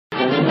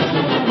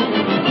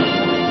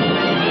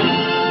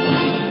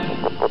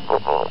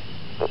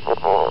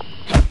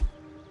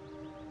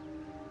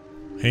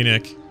Hey,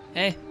 Nick.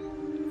 Hey.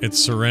 It's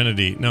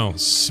Serenity. No,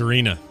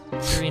 Serena.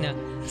 Serena.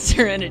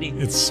 Serenity.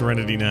 It's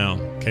Serenity now.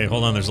 Okay,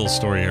 hold on. There's a little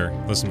story here.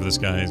 Listen to this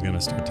guy. He's going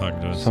to start talking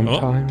to us.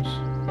 Sometimes,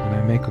 when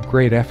I make a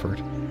great effort,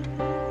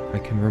 I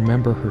can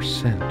remember her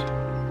scent,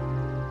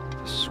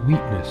 the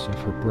sweetness of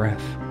her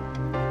breath.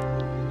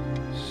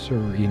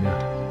 Serena.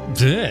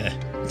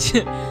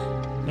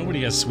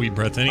 Nobody has sweet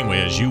breath anyway,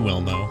 as you well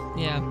know.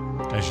 Yeah.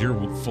 As you're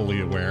fully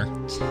aware.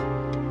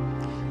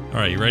 All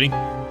right, you ready?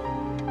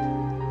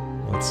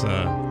 Let's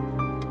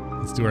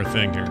do our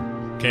thing here.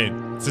 Okay,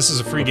 this is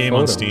a free game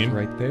on Steam.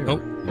 Right there. Oh,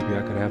 maybe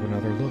I could have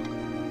another look.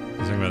 You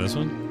talking about this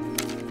one?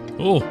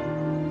 Oh,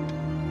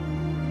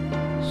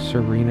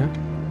 Serena,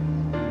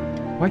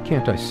 why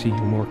can't I see you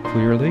more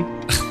clearly?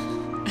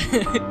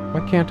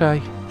 Why can't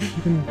I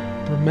even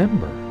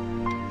remember?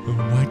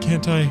 why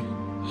can't I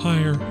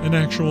hire an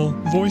actual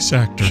voice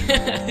actor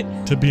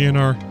to be in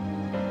our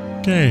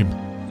game?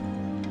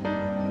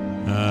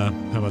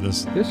 How about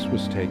this? This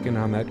was taken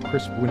on that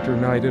crisp winter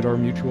night at our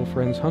mutual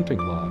friend's hunting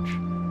lodge.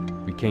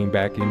 We came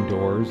back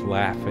indoors,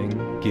 laughing,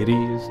 giddy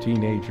as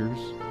teenagers.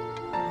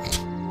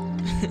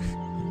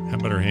 How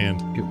about her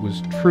hand? It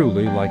was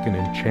truly like an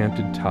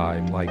enchanted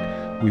time, like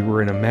we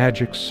were in a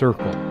magic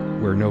circle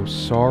where no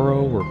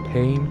sorrow or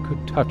pain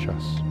could touch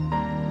us.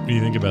 What do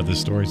you think about this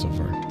story so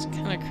far? It's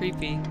kind of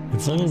creepy.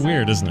 It's a little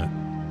weird, isn't it?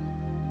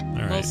 All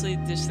right. Mostly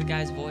just the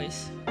guy's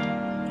voice.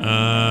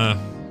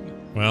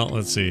 Well,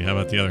 let's see. How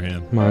about the other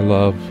hand? My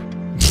love.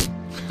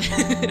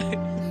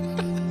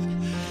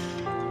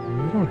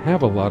 We don't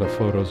have a lot of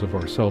photos of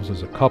ourselves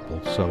as a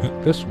couple, so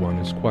this one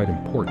is quite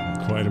important.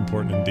 Quite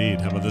important indeed.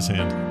 How about this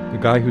hand? The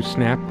guy who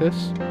snapped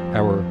this,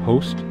 our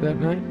host that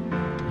night,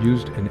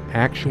 used an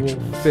actual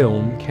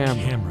film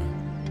camera.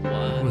 It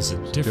What? was a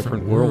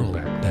different world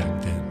world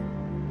back then.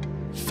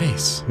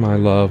 Face. My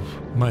love.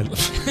 My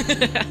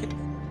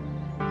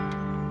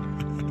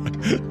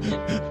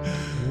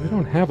We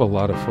don't have a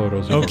lot of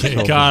photos of Okay,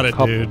 ourselves got as a it,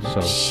 couple, dude.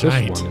 so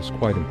Shite. this one is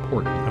quite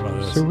important. How about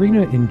this?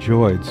 Serena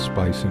enjoyed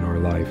spice in her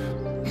life.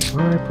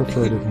 I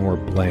preferred it more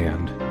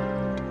bland.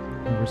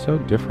 We were so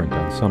different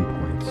on some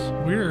points.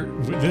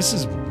 This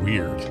is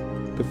weird.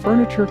 The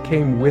furniture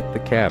came with the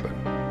cabin.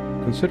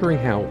 Considering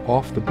how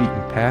off the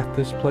beaten path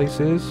this place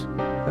is,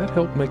 that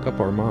helped make up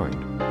our mind.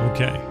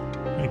 Okay.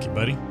 Thank you,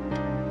 buddy.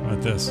 How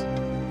about this?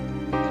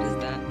 What is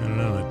that? I don't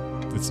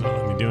know. It's not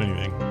letting me do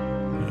anything.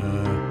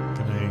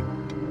 Can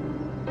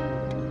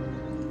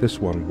This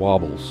one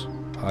wobbles.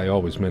 I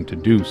always meant to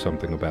do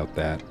something about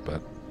that,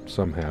 but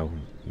somehow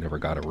never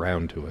got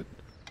around to it.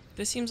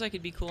 This seems like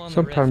it'd be cool on the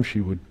Sometimes she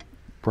would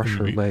brush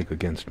her Maybe. leg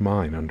against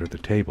mine under the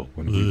table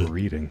when we were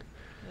eating.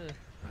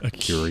 I... A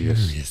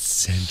curious,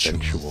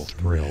 sensual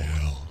thrill.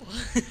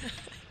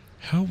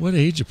 What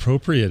age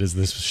appropriate is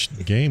this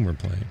game we're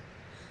playing?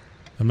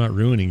 I'm not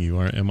ruining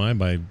you, am I,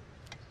 by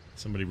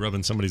somebody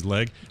rubbing somebody's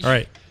leg? All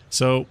right,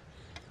 so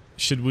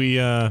should we,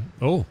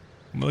 oh,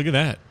 look at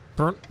that.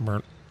 Burnt.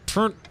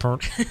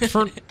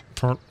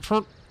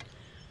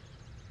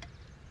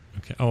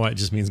 Okay, oh, it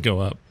just means go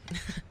up.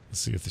 Let's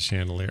see if the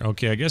chandelier.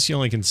 Okay, I guess you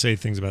only can say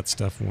things about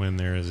stuff when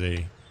there is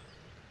a...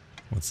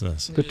 What's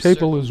this? The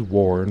table is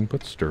worn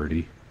but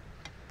sturdy,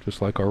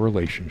 just like our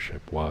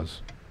relationship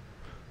was.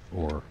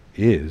 Or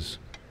is.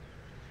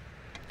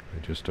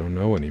 I just don't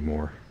know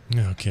anymore.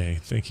 Okay,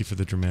 thank you for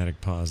the dramatic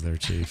pause there,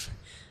 Chief.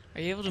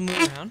 Are you able to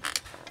move around?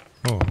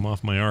 Oh, I'm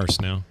off my arse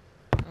now.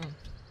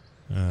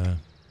 Oh.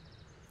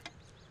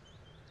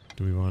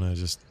 Do we want to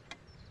just...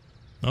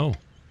 Oh.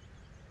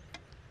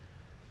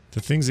 The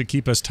things that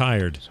keep us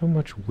tired. So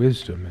much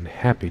wisdom and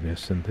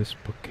happiness in this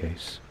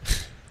bookcase.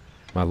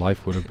 My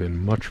life would have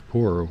been much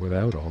poorer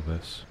without all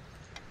this.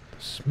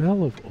 The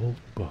smell of old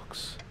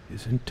books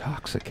is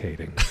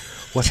intoxicating.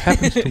 What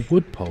happens to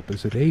wood pulp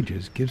as it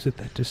ages gives it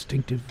that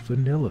distinctive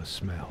vanilla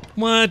smell.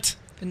 What?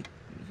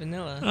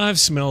 Vanilla. I've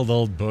smelled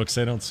old books.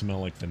 They don't smell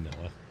like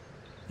vanilla.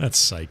 That's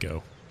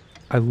psycho.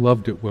 I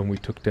loved it when we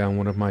took down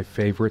one of my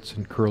favorites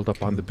and curled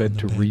up on the bed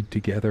to read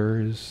together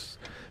as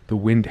the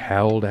wind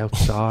howled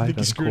outside. I think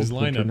he screwed his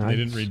line up and they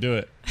didn't redo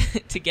it.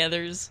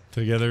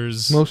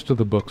 Togethers. Most of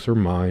the books are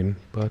mine,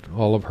 but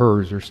all of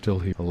hers are still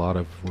here. A lot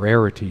of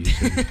rarities.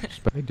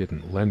 I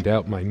didn't lend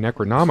out my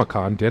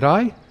Necronomicon, did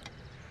I?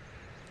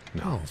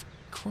 No, of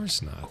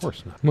course not. Of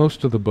course not.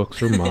 Most of the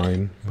books are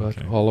mine, but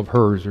Okay. all of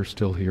hers are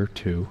still here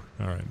too.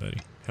 All right, buddy.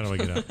 How do I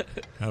get out?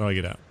 How do I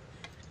get out?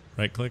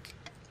 Right click?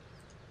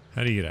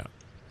 How do you get out?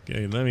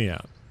 Okay, let me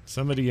out.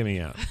 Somebody get me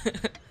out.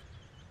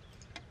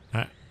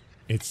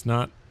 It's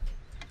not...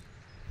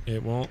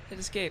 It won't... Hit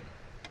escape.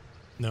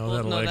 No, Well,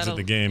 that'll exit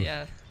the game.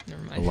 Yeah,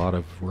 never mind. A lot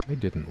of... I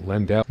didn't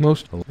lend out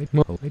most...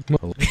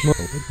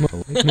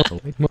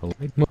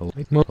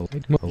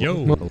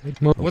 Yo,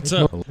 what's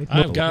up?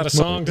 I've got a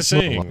song to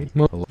sing.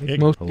 A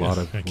lot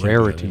I of can't do that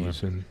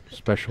rarities and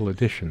special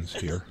editions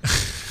here.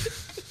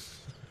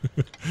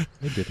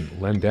 I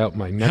didn't lend out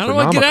my How do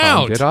I get Necronomicon,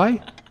 out? did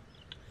I?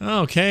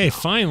 Okay,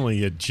 finally,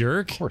 you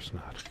jerk. Of course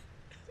not.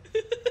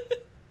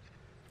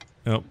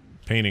 Oh,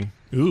 painting.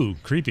 Ooh,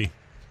 creepy.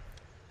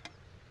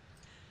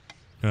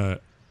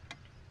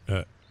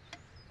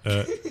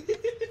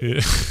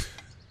 Yeah.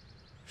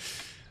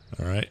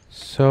 All right.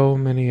 So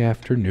many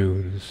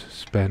afternoons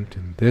spent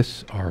in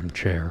this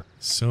armchair.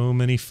 So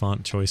many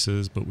font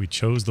choices, but we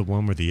chose the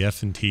one where the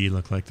F and T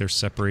look like they're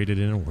separated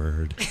in a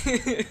word.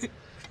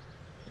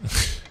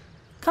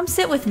 Come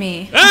sit with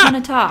me. I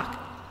want to talk.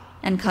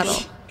 And cuddle.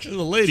 She's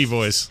a lady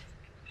voice.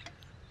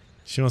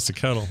 She wants to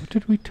cuddle. What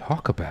did we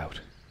talk about?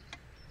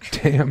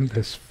 Damn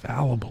this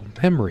fallible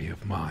memory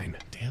of mine.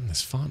 Damn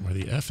this font where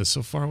the F is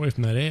so far away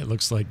from that A, it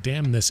looks like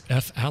damn this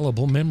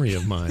F-allable memory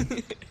of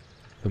mine.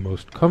 The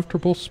most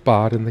comfortable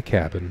spot in the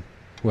cabin.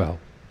 Well,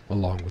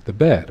 along with the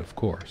bed, of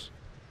course.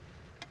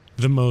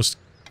 The most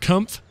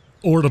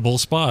comfortable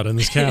spot in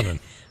this cabin.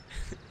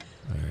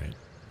 All right.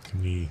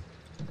 Can we...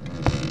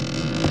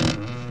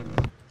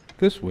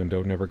 This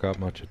window never got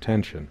much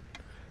attention.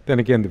 Then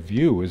again, the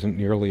view isn't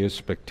nearly as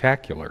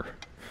spectacular.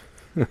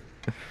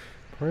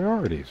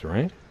 Priorities,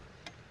 right?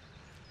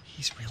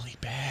 He's really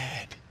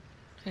bad.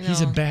 I know.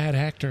 He's a bad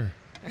actor.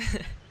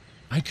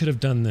 I could have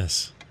done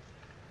this.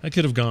 I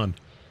could have gone,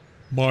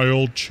 my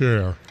old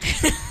chair.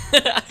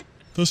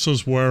 This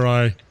is where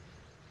I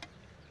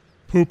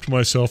pooped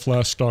myself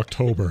last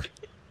October.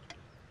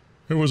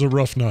 It was a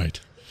rough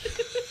night.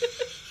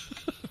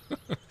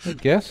 I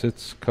guess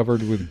it's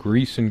covered with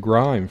grease and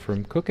grime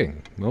from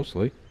cooking,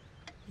 mostly.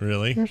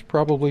 Really? There's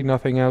probably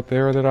nothing out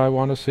there that I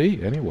want to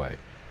see, anyway.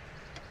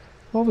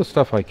 All the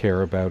stuff I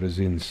care about is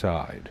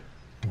inside.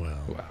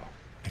 Well,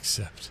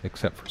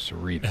 except for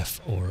Serena. F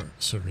or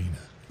Serena.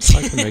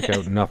 I can make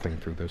out nothing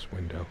through this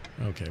window.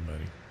 Okay,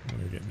 buddy.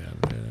 We're getting out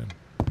of there then.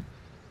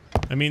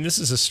 I mean, this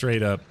is a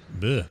straight up...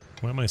 Bleh.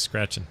 Why am I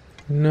scratching?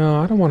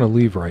 No, I don't want to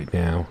leave right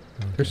now.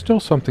 Okay. There's still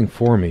something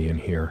for me in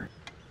here.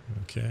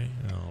 Okay,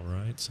 all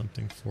right.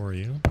 Something for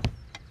you.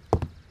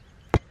 What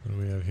do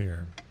we have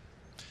here?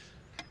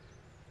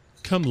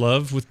 Come,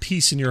 love, with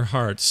peace in your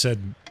heart,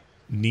 said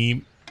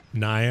Naima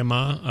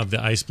of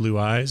the ice blue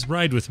eyes.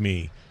 Ride with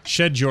me.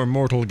 Shed your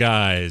mortal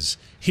guise.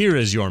 Here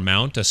is your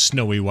mount, a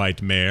snowy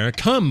white mare.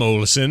 Come,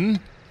 Olsen,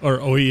 or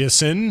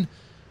Oyasin,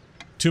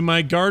 to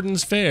my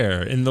gardens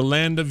fair. In the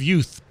land of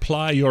youth,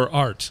 ply your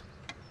art.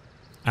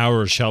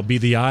 Ours shall be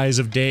the eyes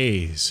of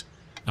days,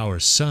 our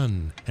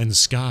sun and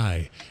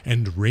sky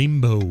and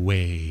rainbow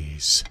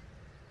ways.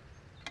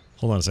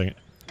 Hold on a second.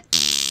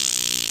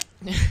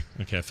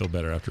 Okay, I feel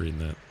better after reading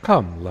that.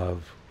 Come,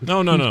 love.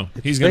 No.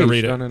 He's going to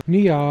read it.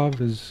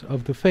 Niav is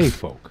of the Fey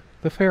folk,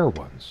 the fair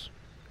ones.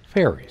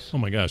 Fairies. Oh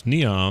my gosh.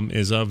 Neom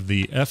is of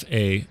the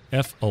F-A,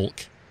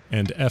 F-Ulk,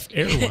 and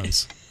F-Air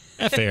ones.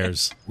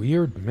 F-Airs.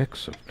 Weird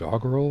mix of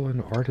doggerel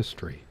and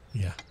artistry.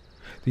 Yeah.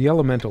 The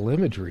elemental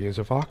imagery is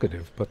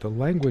evocative, but the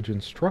language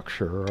and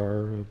structure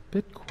are a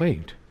bit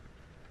quaint.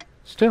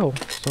 Still,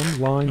 some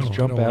lines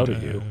jump out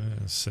at you.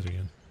 Sit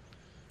again.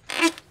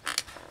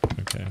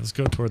 Okay, let's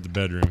go toward the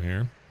bedroom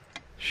here.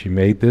 She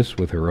made this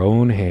with her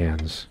own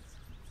hands.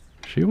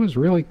 She was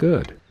really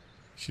good.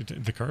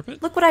 The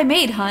carpet? Look what I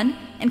made, hun,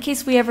 in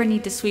case we ever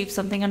need to sweep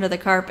something under the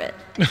carpet.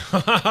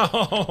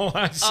 Oh,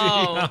 I see.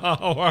 Oh.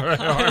 All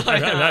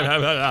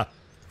right.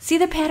 See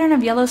the pattern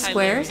of yellow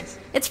squares? Hilarious.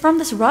 It's from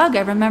this rug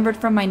I remembered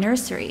from my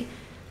nursery.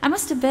 I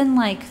must have been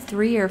like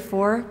 3 or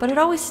 4, but it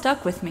always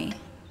stuck with me.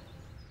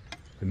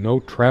 And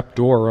no trap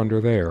door under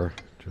there.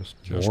 Just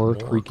more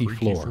creaky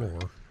floor.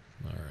 All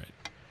right.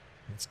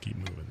 Let's keep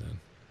moving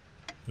then.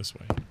 This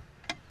way.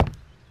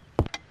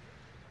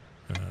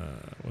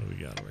 What do we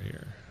got over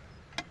here?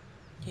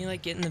 Can you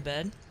like get in the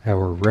bed?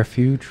 Our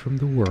refuge from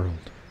the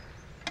world.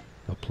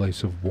 A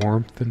place of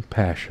warmth and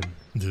passion.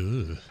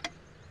 Ugh.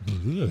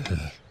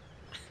 Ugh.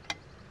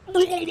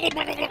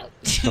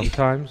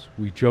 Sometimes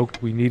we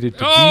joked we needed to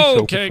be Oh,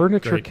 so okay, the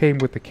furniture great. came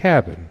with the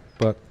cabin,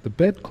 but the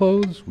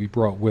bedclothes we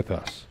brought with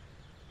us.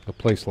 A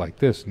place like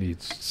this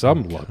needs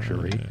some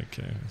luxury,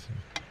 Okay.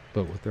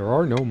 but there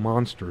are no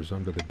monsters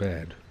under the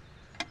bed.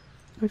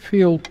 I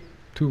feel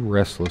too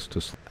restless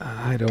to sleep.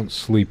 I don't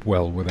sleep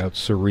well without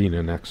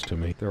Serena next to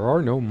me. There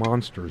are no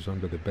monsters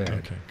under the bed.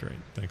 Okay, great.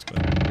 Thanks,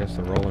 buddy. I guess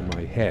they're all in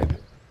my head.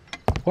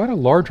 Quite a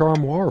large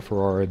armoire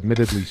for our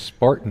admittedly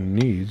Spartan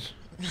needs.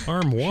 She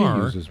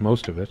Armoire? uses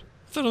most of it.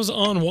 I thought it was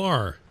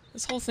armoire.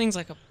 This whole thing's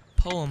like a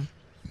poem.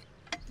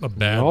 A We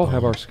bad all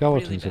have poem. our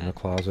skeletons Really in the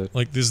closet.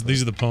 Like these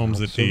are the poems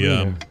Not that the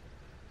Serena.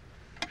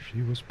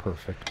 She was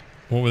perfect.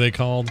 what were they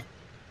called?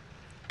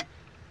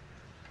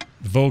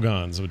 The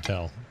Vogons would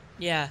tell.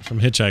 Yeah. From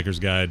Hitchhiker's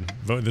Guide.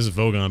 This is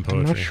Vogon poetry.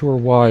 I'm not sure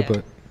why, Yeah.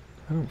 but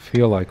I don't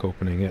feel like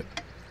opening it.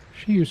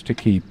 She used to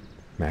keep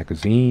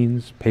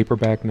magazines,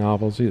 paperback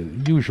novels,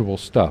 usual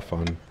stuff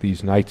on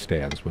these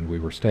nightstands when we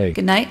were staying.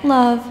 Good night,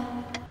 love.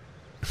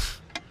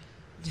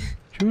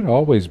 She would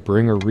always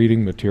bring her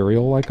reading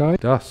material like I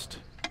dust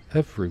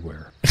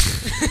everywhere.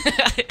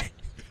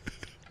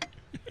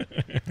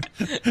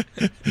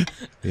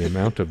 The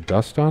amount of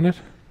dust on it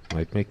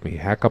might make me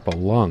hack up a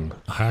lung.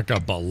 Hack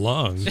up a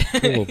lung.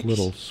 Full of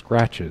little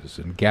scratches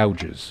and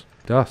gouges.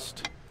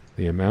 Dust.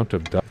 The amount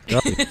of dust.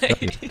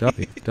 It's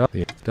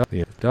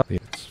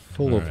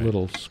full of Alright.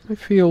 little. I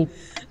feel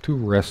too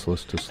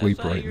restless to sleep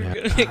thought right you were now.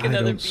 gonna make I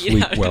another don't beat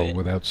sleep out of well it.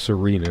 without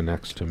Serena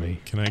next to me.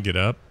 Can I get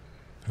up?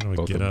 How do I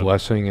Both get a up?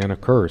 blessing and a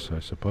curse, I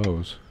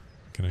suppose.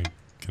 Can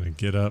I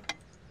get up?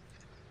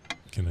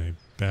 Can I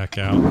back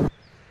out?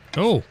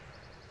 Oh!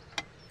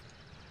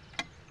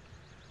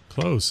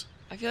 Close.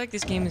 I feel like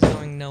this game is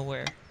going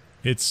nowhere.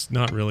 It's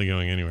not really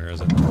going anywhere,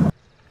 is it?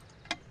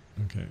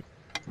 Okay.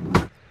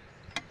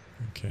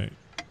 Okay.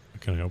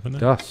 Can I open that?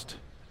 Dust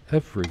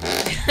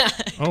everywhere.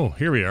 Oh,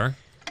 here we are.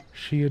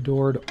 She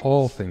adored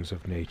all things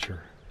of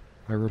nature.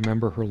 I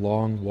remember her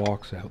long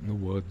walks out in the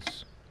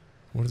woods.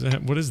 What is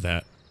that? What is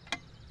that?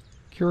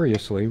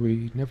 Curiously,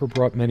 we never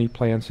brought many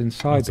plants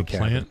inside It's the a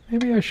cabin. plant?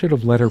 Maybe I should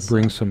have let her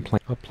bring some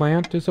plants. A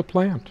plant is a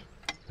plant.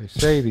 They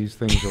say these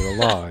things are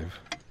alive.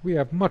 We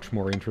have much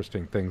more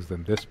interesting things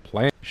than this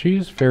plant. She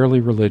is fairly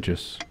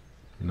religious.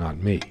 Not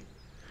me.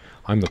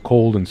 I'm the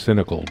cold and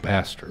cynical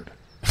bastard.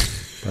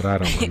 But I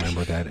don't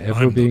remember that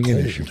ever being an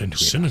issue between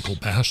us. cynical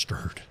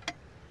bastard.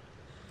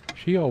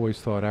 She always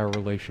thought our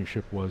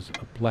relationship was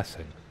a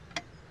blessing.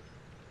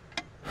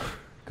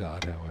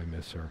 God, how I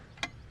miss her.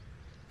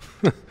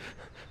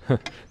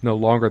 No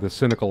longer the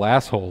cynical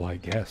asshole, I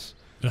guess.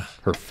 Ugh.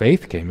 Her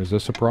faith came as a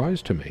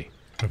surprise to me.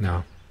 Okay.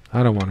 No,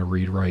 I don't want to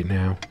read right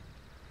now.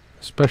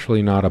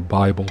 Especially not a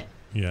Bible.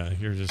 Yeah,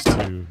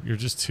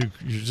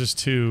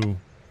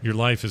 your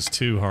life is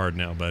too hard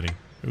now, buddy.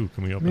 Ooh,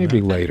 can we open Maybe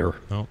that? later.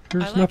 No.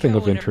 There's like nothing how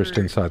of interest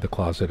whenever- inside the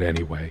closet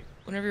anyway.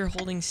 Whenever you're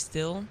holding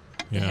still,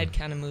 the Yeah. head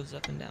kind of moves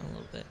up and down a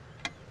little bit.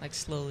 Like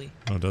slowly.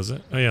 Oh, does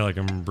it? Oh, yeah, like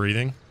I'm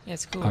breathing. Yeah,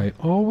 it's cool. I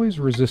always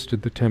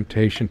resisted the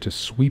temptation to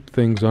sweep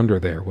things under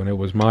there when it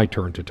was my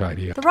turn to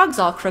tidy up. The rug's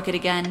all crooked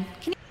again.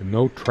 Can you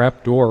No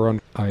trap door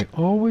on. I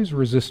always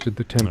resisted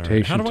the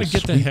temptation How do I to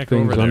get the sweep heck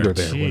things over under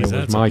there? there when Jeez, it was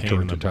that's a my pain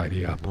turn in to the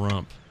tidy up.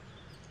 rump.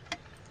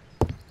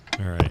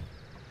 All right.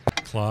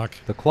 Clock.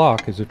 The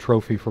clock is a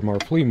trophy from our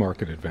flea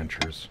market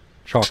adventures.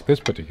 Chalk this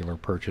particular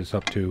purchase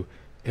up to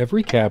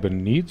every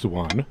cabin needs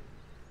one.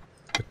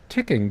 The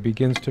ticking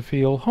begins to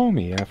feel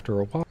homey after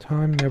a while.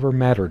 Time never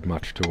mattered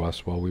much to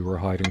us while we were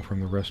hiding from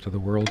the rest of the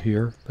world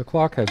here. The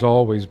clock has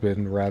always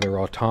been rather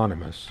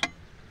autonomous.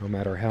 No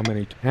matter how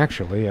many...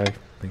 Actually, I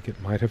think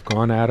it might have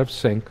gone out of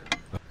sync.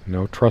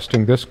 No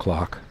trusting this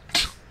clock.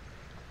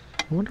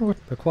 I wonder what...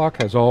 The clock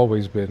has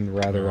always been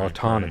rather All right,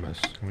 autonomous.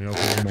 great. Can we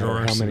open No your matter drawer?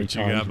 how See many what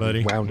you times got, buddy?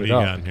 we wound What it do you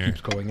up, got in it here?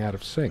 keeps going out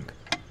of sync.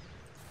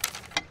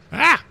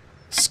 Ah!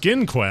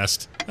 Skin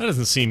quest? That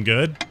doesn't seem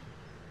good.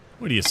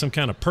 What are you, some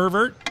kind of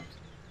pervert?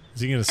 Is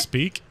he going to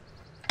speak?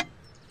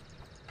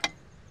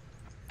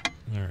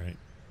 All right.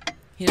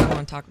 He doesn't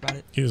want to talk about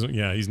it. He's not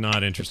It's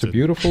a interested.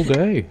 beautiful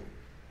day,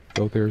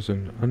 though there's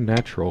an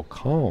unnatural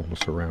calm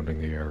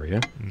surrounding the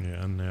area.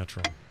 Yeah,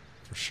 unnatural.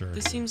 For sure.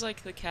 This seems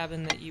like the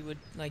cabin that you would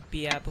like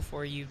be at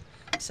before you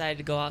decided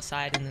to go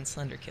outside and then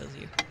Slender kills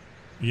you.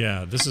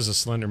 Yeah, this is a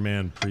Slender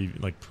Man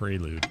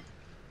prelude.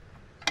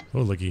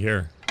 Oh, looky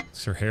here.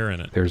 It's her hair in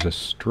it. There's a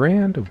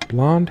strand of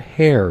blonde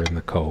hair in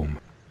the comb.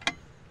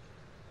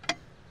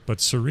 But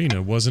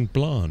Serena wasn't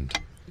blonde.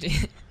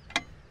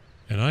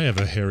 And I have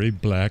a hairy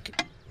back.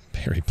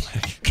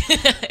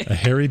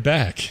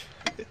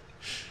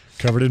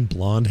 Covered in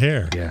blonde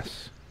hair.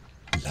 Yes.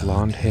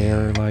 Blonde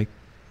hair like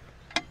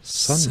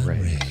sun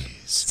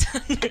rays.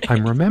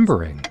 I'm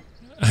remembering.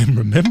 I'm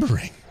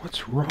remembering.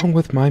 What's wrong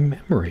with my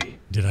memory?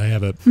 Did I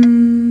have a...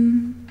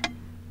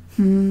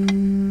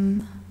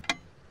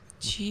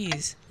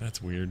 Jeez.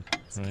 That's weird.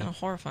 It's Right? kind of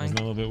horrifying. Isn't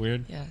that a little bit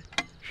weird? Yeah.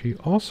 She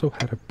also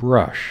had a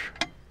brush,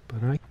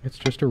 but it's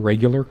just a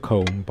regular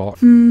comb bought.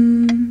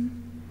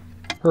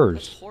 That's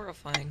Hers.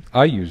 horrifying.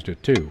 I used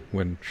it too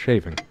when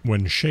shaving.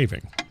 When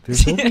shaving.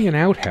 There's only an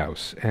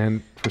outhouse,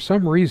 and for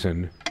some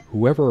reason,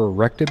 whoever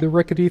erected the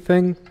rickety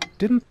thing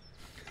didn't.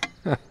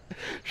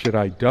 Should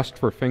I dust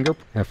for finger?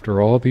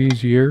 After all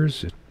these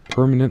years, it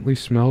permanently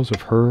smells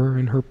of her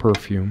and her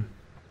perfume.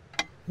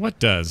 What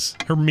does?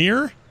 Her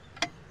mirror?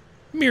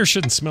 Mirror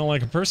shouldn't smell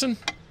like a person.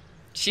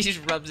 She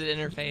just rubs it in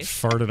her face.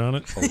 Farted on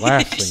it. The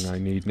last thing I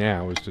need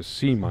now is to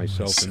see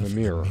myself in the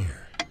mirror.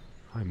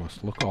 I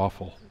must look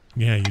awful.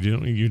 Yeah,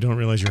 you don't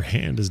realize your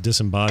hand is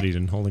disembodied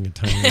and holding a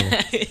tiny little...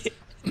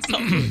 It's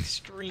something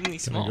extremely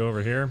Can I small. go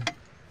over here?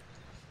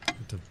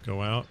 To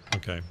go out?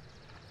 Okay.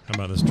 How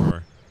about this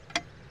drawer?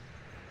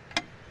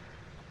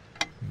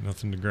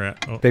 Nothing to grab.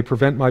 Oh, They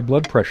prevent my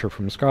blood pressure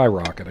from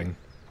skyrocketing.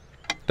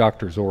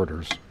 Doctor's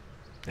orders.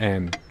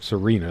 And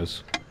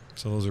Serena's.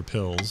 so those are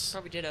pills.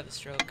 Probably did have a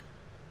stroke.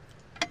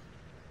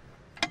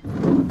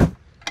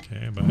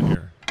 Okay, about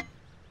here.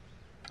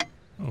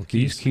 Oh,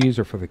 These keys. keys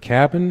are for the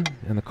cabin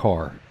and the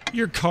car.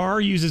 Your car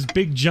uses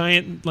big,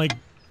 giant, like,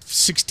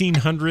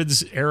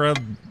 1600s era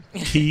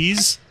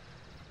keys?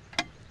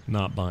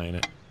 Not buying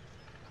it.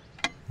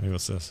 Hey,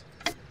 what's this?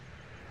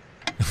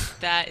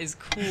 That is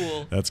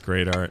cool. That's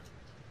great art.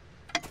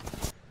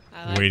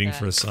 I like Waiting that.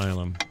 for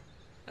asylum.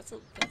 That's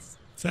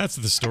That's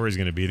what the story's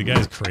going to be. The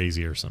guy's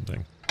crazy or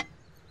something.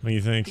 What do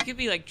you think? you could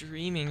be like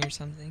dreaming or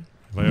something.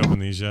 Have I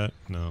opened these yet?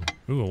 No.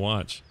 Ooh, a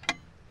watch.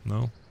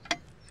 No?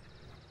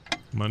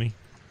 Money?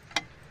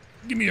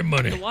 Give me your The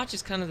money. watch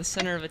is kind of the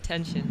center of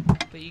attention,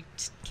 but you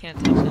just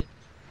can't touch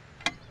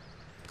it.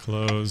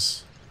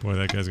 Clothes. Boy,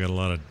 that guy's got a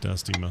lot of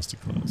dusty, musty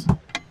clothes.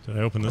 Did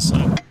I open this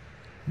sign?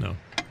 No.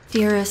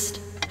 Dearest,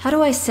 how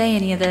do I say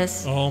any of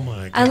this? Oh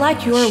my god. I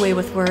like your way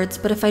with words,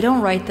 but if I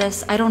don't write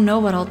this, I don't know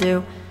what I'll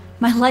do.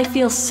 My life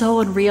feels so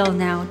unreal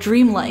now,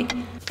 dreamlike.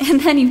 And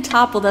then you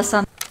toppled us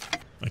on...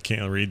 I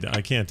can't read that.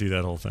 I can't do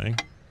that whole thing.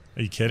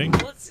 Are you kidding?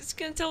 Well, it's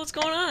gonna tell what's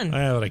going on.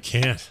 But I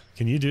can't.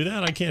 Can you do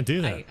that? I can't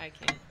do that. I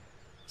can't.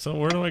 So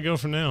where do I go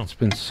from now? It's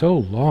been so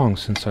long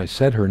since I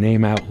said her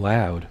name out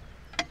loud.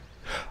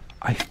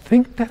 I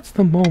think that's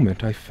the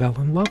moment I fell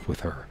in love with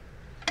her.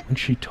 When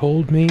she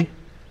told me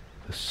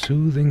the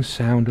soothing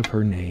sound of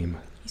her name.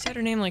 He said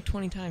her name like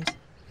 20 times.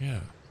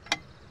 Yeah.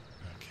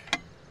 Okay.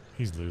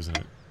 He's losing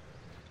it.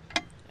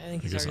 I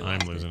think I he's guess already I'm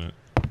lost losing it.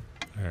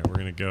 Alright, we're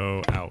gonna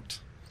go out.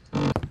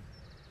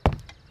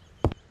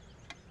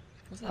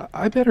 What's that?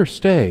 I better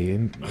stay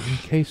in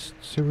case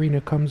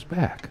Serena comes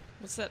back.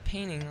 What's that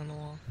painting on the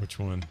wall? Which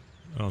one?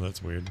 Oh,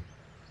 that's weird.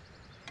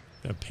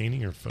 That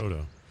painting or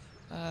photo?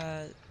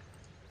 I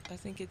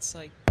think it's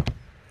like...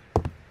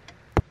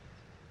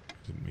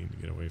 Didn't mean to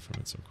get away from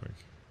it so quick.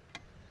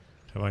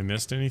 Have I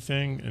missed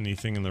anything?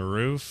 Anything in the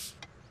roof?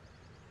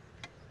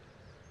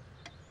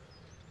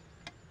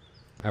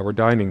 Our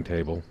dining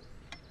table.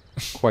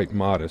 Quite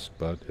modest,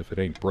 but if it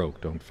ain't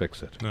broke, don't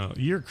fix it. No,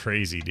 you're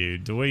crazy,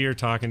 dude. The way you're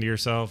talking to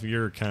yourself,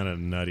 you're kind of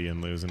nutty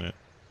and losing it.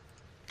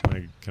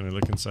 Can I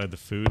look inside the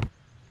food?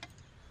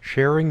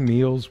 Sharing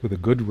meals with a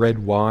good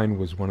red wine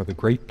was one of the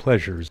great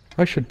pleasures.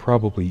 I should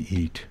probably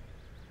eat.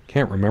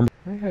 Can't remember.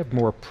 I have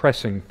more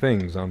pressing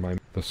things on my...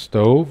 The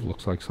stove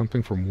looks like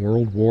something from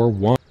World War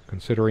I.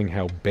 Considering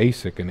how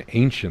basic and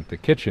ancient the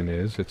kitchen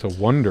is, it's a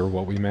wonder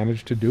what we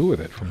managed to do with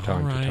it from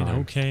time to time.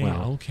 Okay,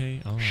 well, okay,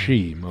 all right.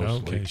 She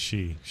mostly.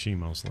 Okay, she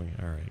mostly.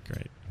 All right,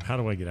 great. How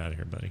do I get out of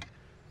here, buddy?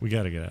 We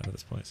got to get out of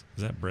this place.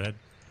 Is that bread?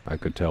 I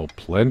could tell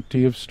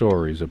plenty of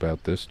stories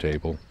about this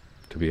table.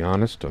 To be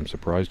honest, I'm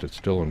surprised it's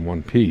still in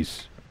one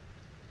piece.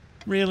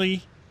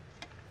 Really?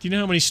 Do you know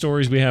how many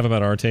stories we have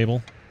about our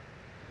table?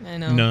 I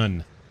know.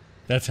 None.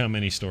 That's how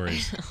many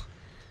stories.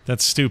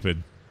 That's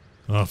stupid.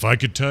 Oh, if I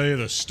could tell you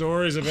the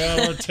stories about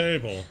our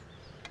table.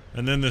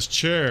 And then this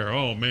chair.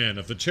 Oh, man,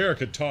 if the chair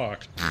could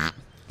talk.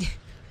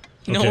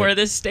 You know where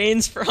this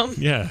stain's from?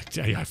 Yeah,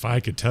 if I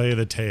could tell you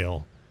the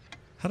tale.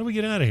 How do we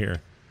get out of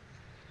here?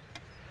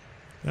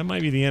 That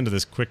might be the end of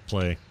this quick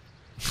play.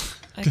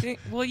 I think,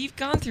 well, you've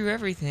gone through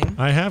everything.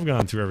 I have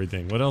gone through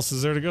everything. What else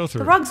is there to go through?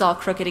 The rug's all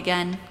crooked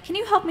again. Can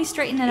you help me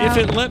straighten it If out?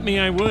 it let me,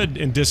 I would,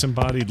 in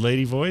disembodied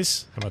lady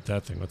voice. How about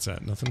that thing? What's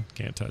that? Nothing?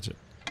 Can't touch it.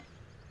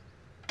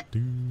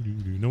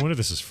 No wonder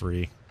this is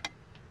free.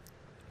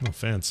 No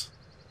offense.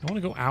 I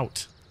want to go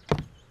out.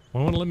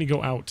 Why won't it let me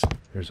go out?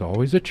 There's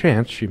always a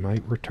chance she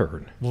might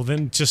return. Well,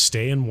 then just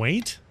stay and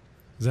wait?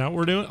 Is that what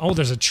we're doing? Oh,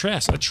 there's a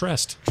trest.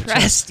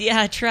 Trest,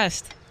 yeah,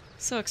 trest.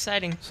 So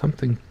exciting.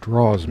 Something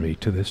draws me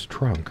to this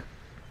trunk.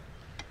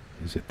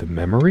 Is it the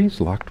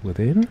memories locked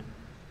within?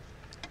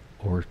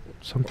 Or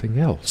something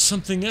else?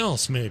 Something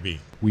else, maybe.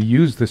 We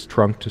use this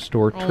trunk to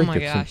store Oh trinkets. my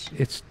gosh. And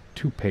it's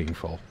too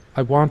painful.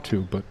 I want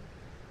to, but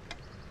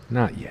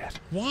not yet.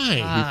 Why?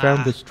 We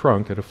found this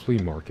trunk at a flea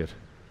market.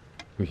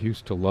 We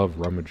used to love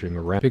rummaging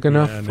around. Big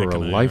enough for Nick a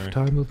and I are.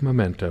 lifetime of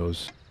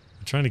mementos.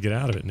 I'm trying to get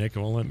out of it, Nick. It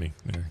won't let me.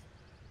 There.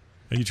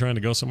 Are you trying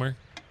to go somewhere?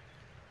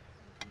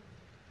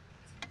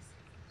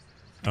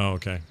 Oh,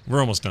 okay. We're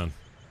almost done.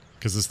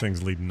 Because this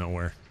thing's leading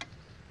nowhere.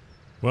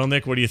 Well,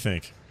 Nick, what do you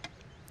think?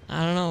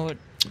 I don't know.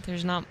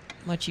 There's not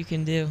much you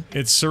can do.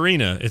 It's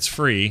Serena. It's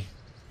free.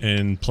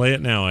 And play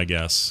it now, I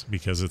guess,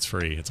 because it's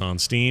free. It's on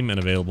Steam and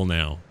available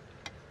now.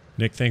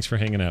 Nick, thanks for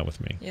hanging out with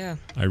me. Yeah.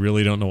 I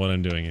really don't know what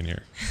I'm doing in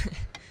here.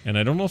 And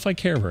I don't know if I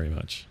care very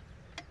much.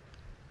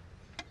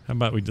 How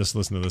about we just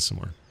listen to this some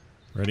more?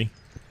 Ready?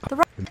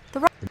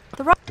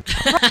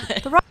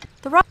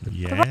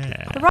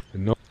 Yeah.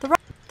 No.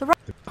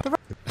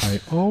 I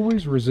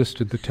always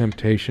resisted the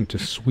temptation to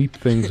sweep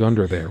things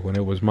under there when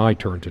it was my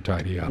turn to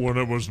tidy up. When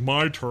it was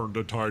my turn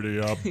to tidy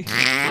up.